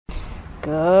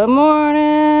Good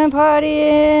morning,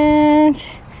 audience.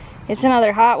 It's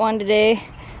another hot one today.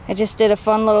 I just did a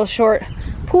fun little short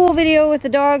pool video with the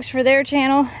dogs for their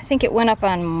channel. I think it went up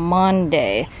on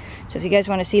Monday. So if you guys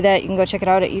want to see that, you can go check it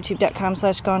out at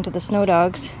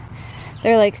youtube.com/ContactSnowDogs.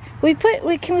 They're like, can we play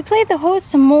with the hose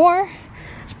some more?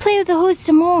 Let's play with the hose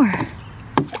some more.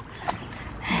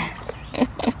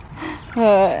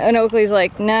 And Oakley's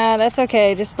like, nah, that's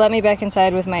okay. Just let me back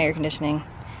inside with my air conditioning.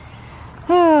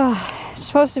 It's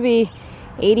supposed to be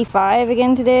 85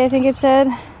 again today, I think it said.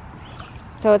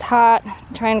 So it's hot.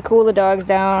 I'm trying to cool the dogs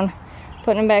down,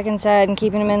 putting them back inside and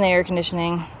keeping them in the air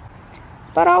conditioning.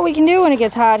 About all we can do when it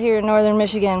gets hot here in northern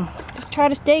Michigan. Just try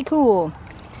to stay cool.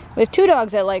 We have two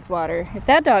dogs that like water. If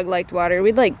that dog liked water,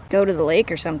 we'd like go to the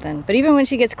lake or something. But even when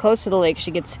she gets close to the lake, she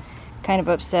gets kind of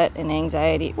upset and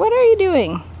anxiety. What are you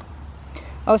doing?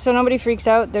 Oh, so nobody freaks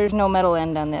out? There's no metal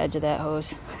end on the edge of that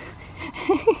hose.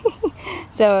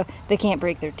 So they can't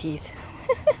break their teeth.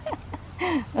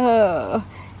 Oh,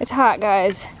 it's hot,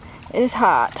 guys. It is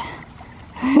hot.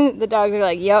 The dogs are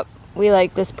like, yep, we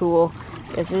like this pool.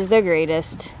 This is the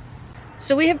greatest.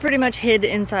 So we have pretty much hid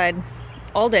inside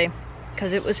all day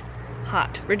because it was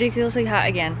hot, ridiculously hot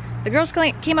again. The girls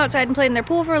came outside and played in their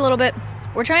pool for a little bit.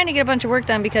 We're trying to get a bunch of work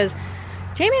done because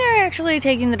Jamie and I are actually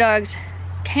taking the dogs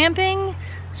camping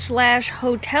slash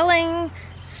hoteling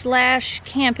slash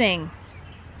camping.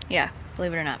 Yeah,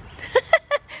 believe it or not.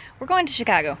 We're going to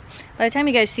Chicago. By the time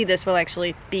you guys see this, we'll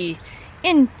actually be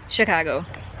in Chicago.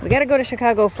 We gotta go to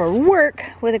Chicago for work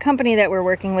with a company that we're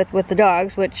working with the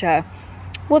dogs, which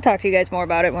we'll talk to you guys more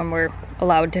about it when we're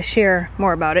allowed to share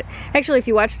more about it. Actually, if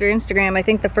you watch their Instagram, I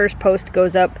think the first post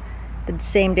goes up the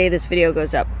same day this video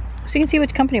goes up. So you can see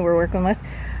which company we're working with.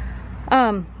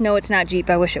 No, it's not Jeep.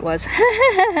 I wish it was.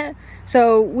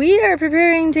 So we are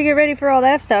preparing to get ready for all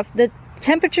that stuff. The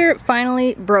temperature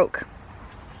finally broke.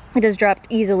 It has dropped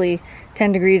easily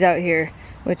 10 degrees out here,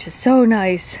 which is so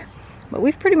nice. But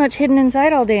we've pretty much hidden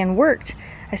inside all day and worked.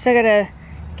 I still gotta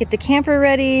get the camper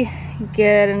ready,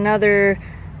 get another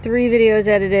 3 videos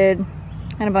edited,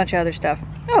 and a bunch of other stuff.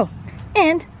 Oh,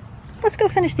 and let's go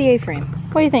finish the A-frame.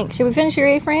 What do you think? Should we finish your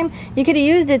A-frame? You could have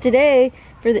used it today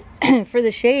for the for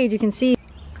the shade. You can see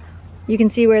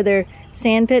where their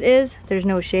sand pit is. There's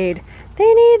no shade.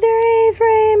 They need their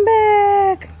A-frame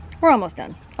back. We're almost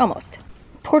done. Almost.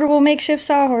 Portable makeshift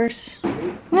sawhorse.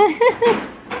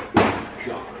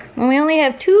 When we only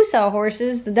have 2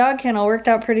 sawhorses, the dog kennel worked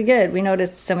out pretty good. We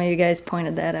noticed some of you guys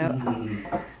pointed that out.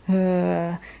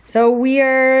 So we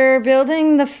are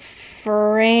building the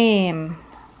frame.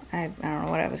 I don't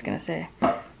know what I was gonna say.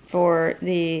 For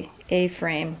the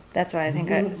A-frame. That's why I think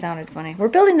it sounded funny. We're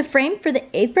building the frame for the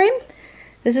A-frame?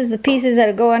 This is the pieces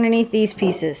that go underneath these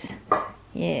pieces.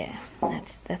 Yeah,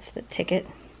 that's the ticket.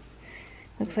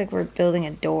 Looks like we're building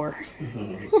a door.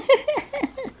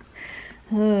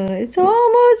 Oh, it's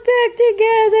almost back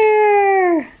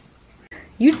together.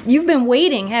 You've been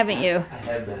waiting, haven't you? I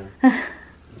have been. Let's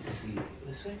see,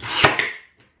 this way.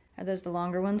 Are those the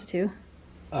longer ones too?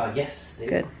 Yes.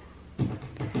 Good.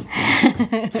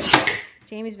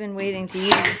 Jamie's been waiting to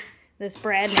use this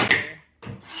brad nipper.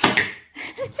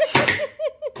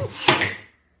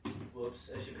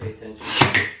 Whoops, I should pay attention.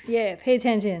 Yeah, pay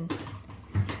attention.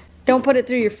 Don't put it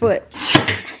through your foot.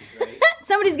 Right.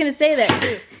 Somebody's gonna say that too.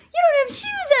 You don't have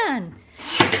shoes on!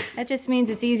 That just means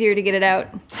it's easier to get it out.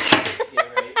 Yeah,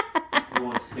 right. I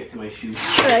won't stick to my shoes.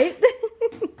 Right?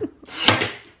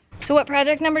 So what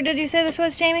project number did you say this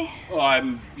was, Jamie?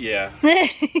 Oh, yeah. A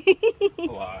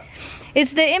lot.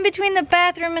 It's the in between the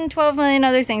bathroom and 12 million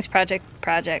other things project.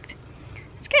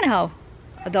 It's kind of how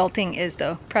adulting is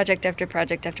though. Project after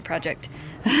project after project.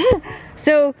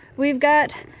 So we've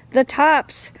got the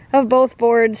tops of both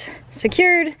boards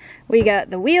secured. We got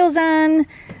the wheels on.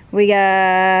 We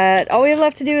got, all we have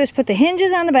left to do is put the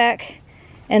hinges on the back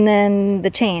and then the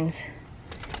chains.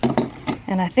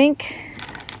 And I think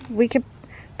we could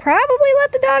probably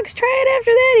let the dogs try it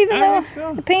after that, even though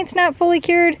the paint's not fully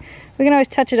cured. We can always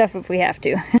touch it up if we have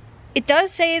to. It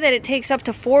does say that it takes up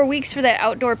to 4 weeks for that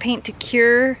outdoor paint to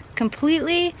cure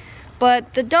completely,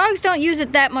 but the dogs don't use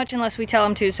it that much unless we tell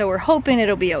them to, so we're hoping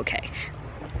it'll be okay.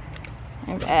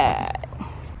 Alright.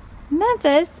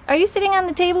 Memphis, are you sitting on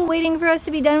the table waiting for us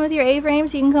to be done with your A-frame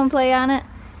so you can come play on it?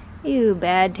 You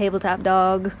bad tabletop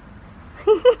dog.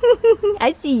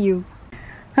 I see you.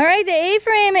 Alright, the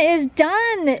A-frame is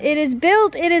done. It is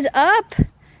built. It is up.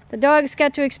 The dogs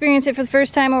got to experience it for the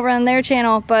first time over on their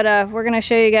channel, but we're going to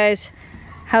show you guys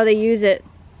how they use it.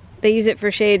 They use it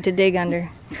for shade to dig under.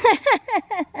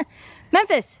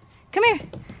 Memphis, come here.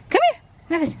 Come here.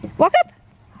 Memphis, walk up.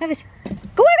 Memphis,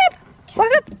 go walk up.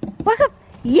 Walk up. Walk up.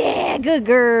 Yeah, good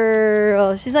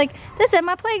girl. She's like, this is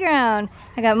my playground.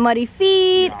 I got muddy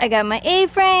feet. I got my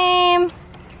A-frame.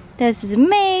 This is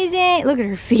amazing. Look at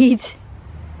her feet.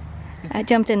 I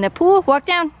jumped in the pool. Walk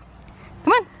down.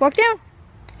 Come on, walk down.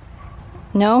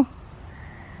 No.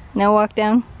 No, walk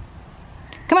down.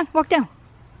 Come on, walk down.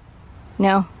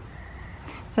 No.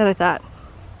 That's what I thought.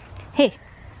 Hey,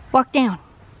 walk down.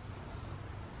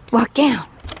 Walk down.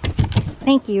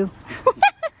 Thank you.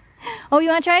 Oh, you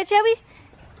want to try it, Shelby?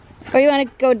 Or you want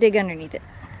to go dig underneath it?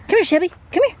 Come here, Shelby.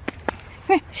 Come here.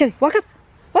 Come here, Shelby. Walk up.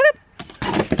 Walk up.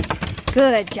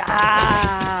 Good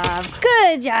job.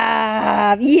 Good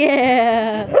job.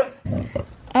 Yeah.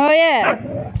 Oh,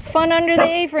 yeah. Fun under the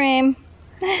A-frame.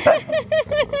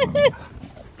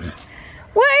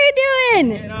 What are you doing?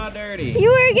 Getting all dirty. You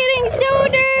are getting so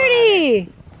dirty.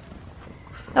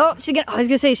 Oh, I was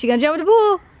gonna say she's gonna jump in the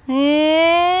pool.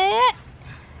 Yeah.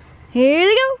 Here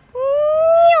they go.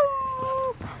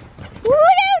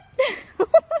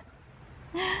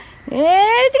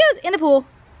 There she goes in the pool.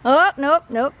 Oh, nope,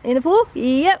 nope. In the pool.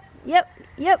 Yep, yep,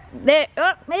 yep. There.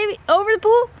 Oh, maybe over the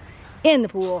pool. In the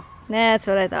pool. That's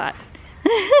what I thought.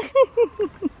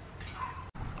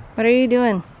 What are you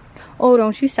doing? Oh,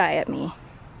 don't you sigh at me.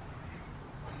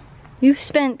 You've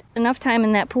spent enough time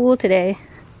in that pool today.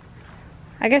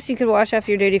 I guess you could wash off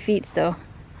your dirty feet still.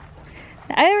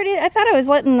 I thought I was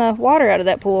letting the water out of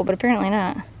that pool, but apparently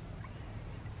not.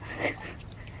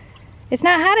 It's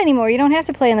not hot anymore. You don't have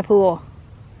to play in the pool.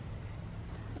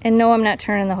 And no, I'm not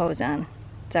turning the hose on.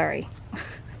 Sorry.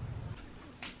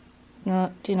 Do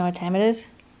you know what time it is?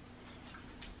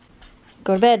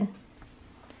 Go to bed.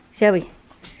 Shelby.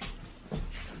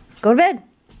 Go to bed.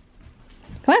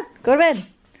 Come on, go to bed.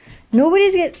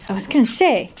 Nobody's I was gonna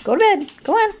say, go to bed.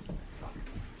 Go on.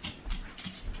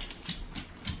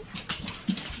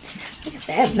 Look at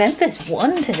that. Memphis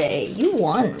won today. You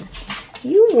won.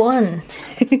 You won.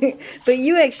 But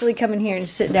you actually come in here and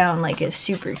sit down like a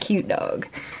super cute dog.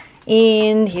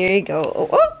 And here you go.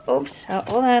 Oh, oops. Oh,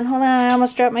 hold on, hold on. I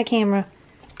almost dropped my camera.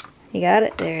 You got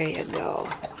it? There you go.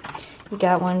 You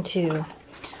got one too.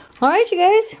 Alright, you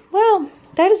guys. Well,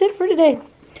 that is it for today.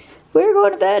 We're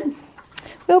going to bed.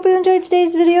 We hope you enjoyed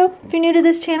today's video. If you're new to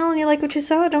this channel and you like what you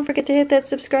saw, don't forget to hit that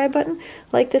subscribe button,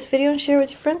 like this video, and share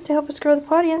with your friends to help us grow the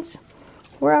audience.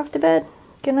 We're off to bed.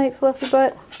 Good night, fluffy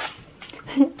butt.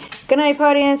 Good night,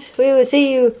 audience. We will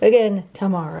see you again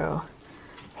tomorrow.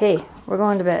 Hey, we're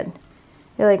going to bed.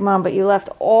 You're like, Mom, but you left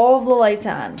all of the lights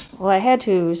on. Well, I had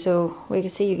to so we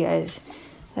could see you guys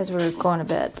as we're going to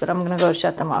bed. But I'm going to go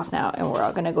shut them off now, and we're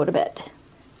all going to go to bed.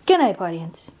 Good night,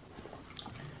 audience.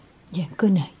 Yeah,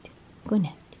 good night. Good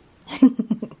night.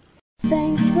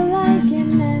 Thanks for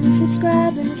liking and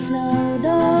subscribing to Snow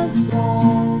Dogs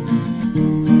Vlog.